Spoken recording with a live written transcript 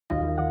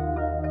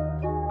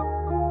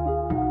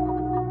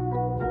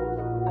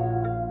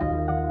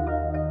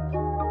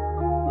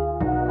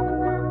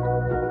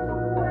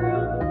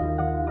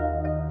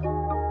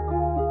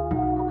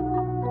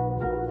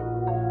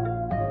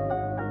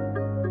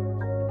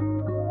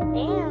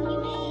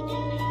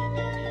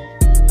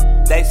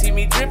They see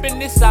me dripping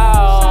this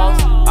sauce.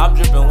 I'm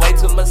dripping way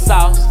too much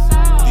sauce.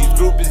 These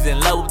groupies in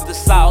love with the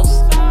sauce.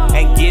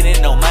 Ain't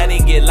getting no money,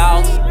 get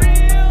lost.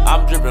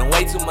 I'm dripping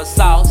way too much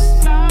sauce.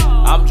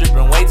 I'm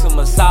dripping way too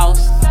much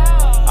sauce.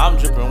 I'm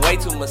dripping way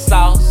too much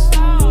sauce.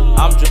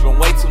 I'm dripping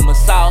way too much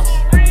sauce.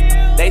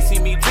 They see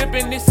me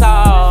dripping this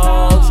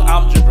sauce.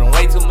 I'm dripping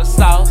way too much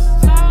sauce.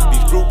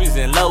 These groupies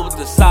in love with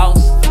the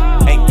sauce.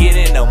 Ain't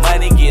getting no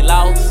money, get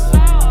lost.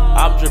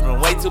 I'm dripping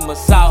way too much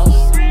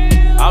sauce.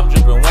 I'm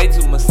dripping way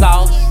too much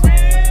sauce.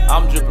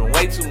 I'm dripping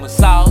way too much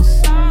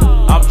sauce.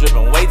 I'm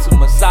dripping way too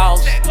much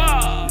sauce.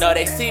 No,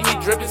 they see me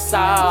dripping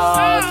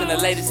sauce in the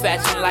latest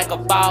fashion like a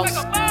boss.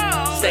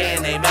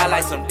 Saying they mad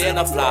like some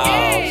dinner flaws.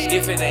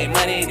 If it ain't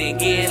money, then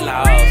get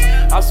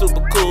lost. I'm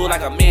super cool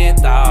like a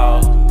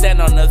menthol. Stand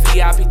on the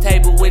VIP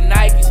table with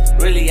Nikes.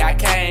 Really, I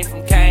came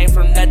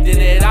from nothing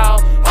at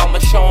all. I'ma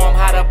show 'em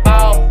how to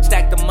ball.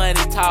 Stack the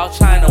money tall,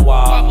 China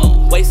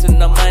wall. Wasting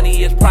the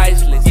money is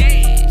priceless.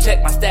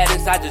 Check my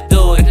status, I just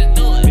do it.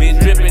 Been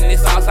dripping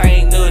this sauce, I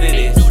ain't new to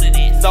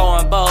this.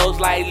 Throwing bows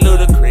like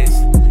ludicrous.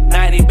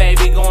 90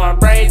 baby going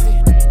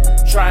crazy.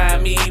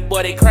 Trying me,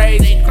 boy, they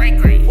crazy.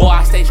 Boy,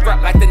 I stay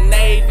strapped like the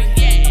Navy.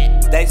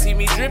 They see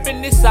me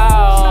dripping this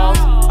sauce.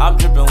 I'm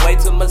dripping way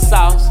too much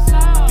sauce.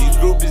 These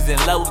groupies in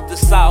love with the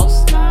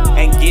sauce.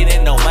 Ain't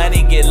getting no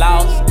money, get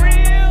lost.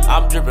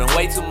 I'm dripping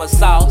way too much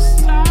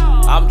sauce.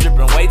 I'm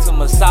dripping way too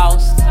much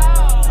sauce.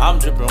 I'm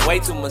dripping way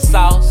too much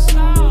sauce.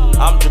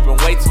 I'm dripping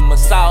way too much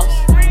sauce.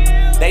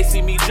 They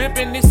see me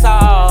dripping this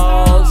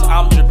sauce.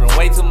 I'm dripping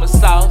way too much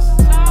sauce.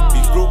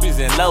 These groupies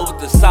in love with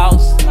the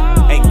sauce.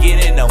 Ain't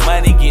getting no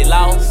money, get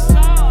lost.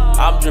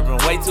 I'm dripping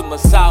way too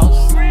much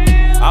sauce.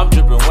 I'm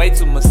dripping way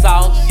too much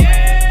sauce.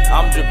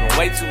 I'm dripping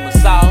way too much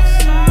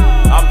sauce.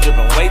 I'm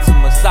dripping way too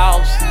much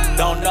sauce.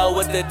 Don't know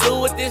what to do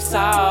with this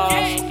sauce.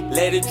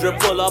 Let it drip,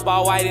 pull up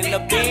all white in the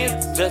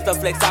bins. Just to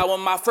flex out with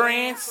my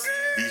friends.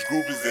 These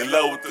groupies in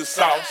love with the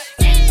sauce.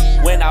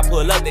 When I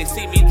pull up, they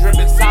see me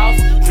dripping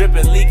sauce.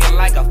 Dripping, leaking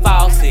like a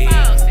faucet.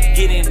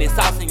 Get in this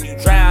sauce and you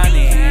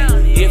drowning.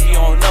 If you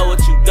don't know what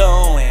you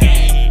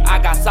doing. I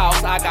got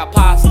sauce, I got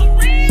pasta.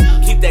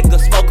 Keep that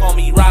good smoke on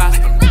me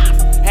roster.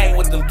 Hang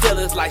with them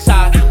killers like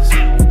shotters.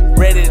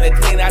 Ready to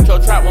clean out your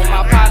trap with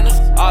my partners.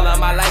 All of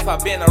my life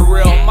I've been a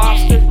real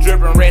monster.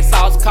 Dripping red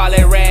sauce, call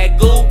it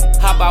ragu.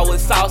 Hop out with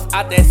sauce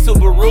out that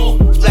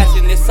Subaru.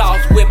 Splashing this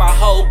sauce with my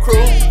whole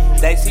crew.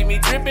 They see me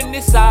dripping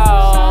this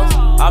sauce.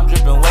 I'm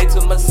dripping way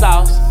too much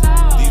sauce.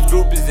 These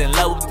groupies in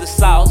love with the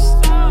sauce.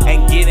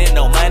 Ain't getting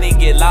no money,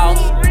 get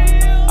lost.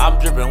 I'm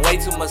dripping way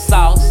too much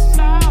sauce.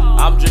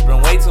 I'm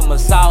dripping way too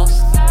much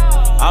sauce.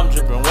 I'm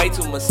dripping way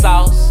too much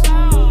sauce.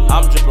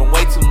 I'm dripping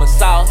way too much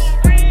sauce.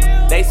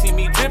 They see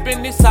me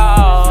dripping this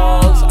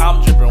sauce.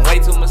 I'm dripping way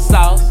too much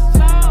sauce.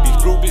 These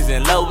groupies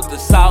in love with the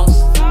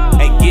sauce.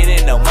 Ain't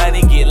getting no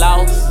money, get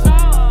lost.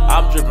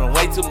 I'm dripping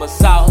way too much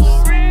sauce.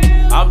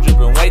 I'm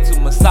dripping way too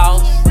much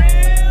sauce.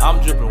 I'm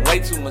dripping way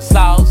too much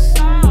sauce.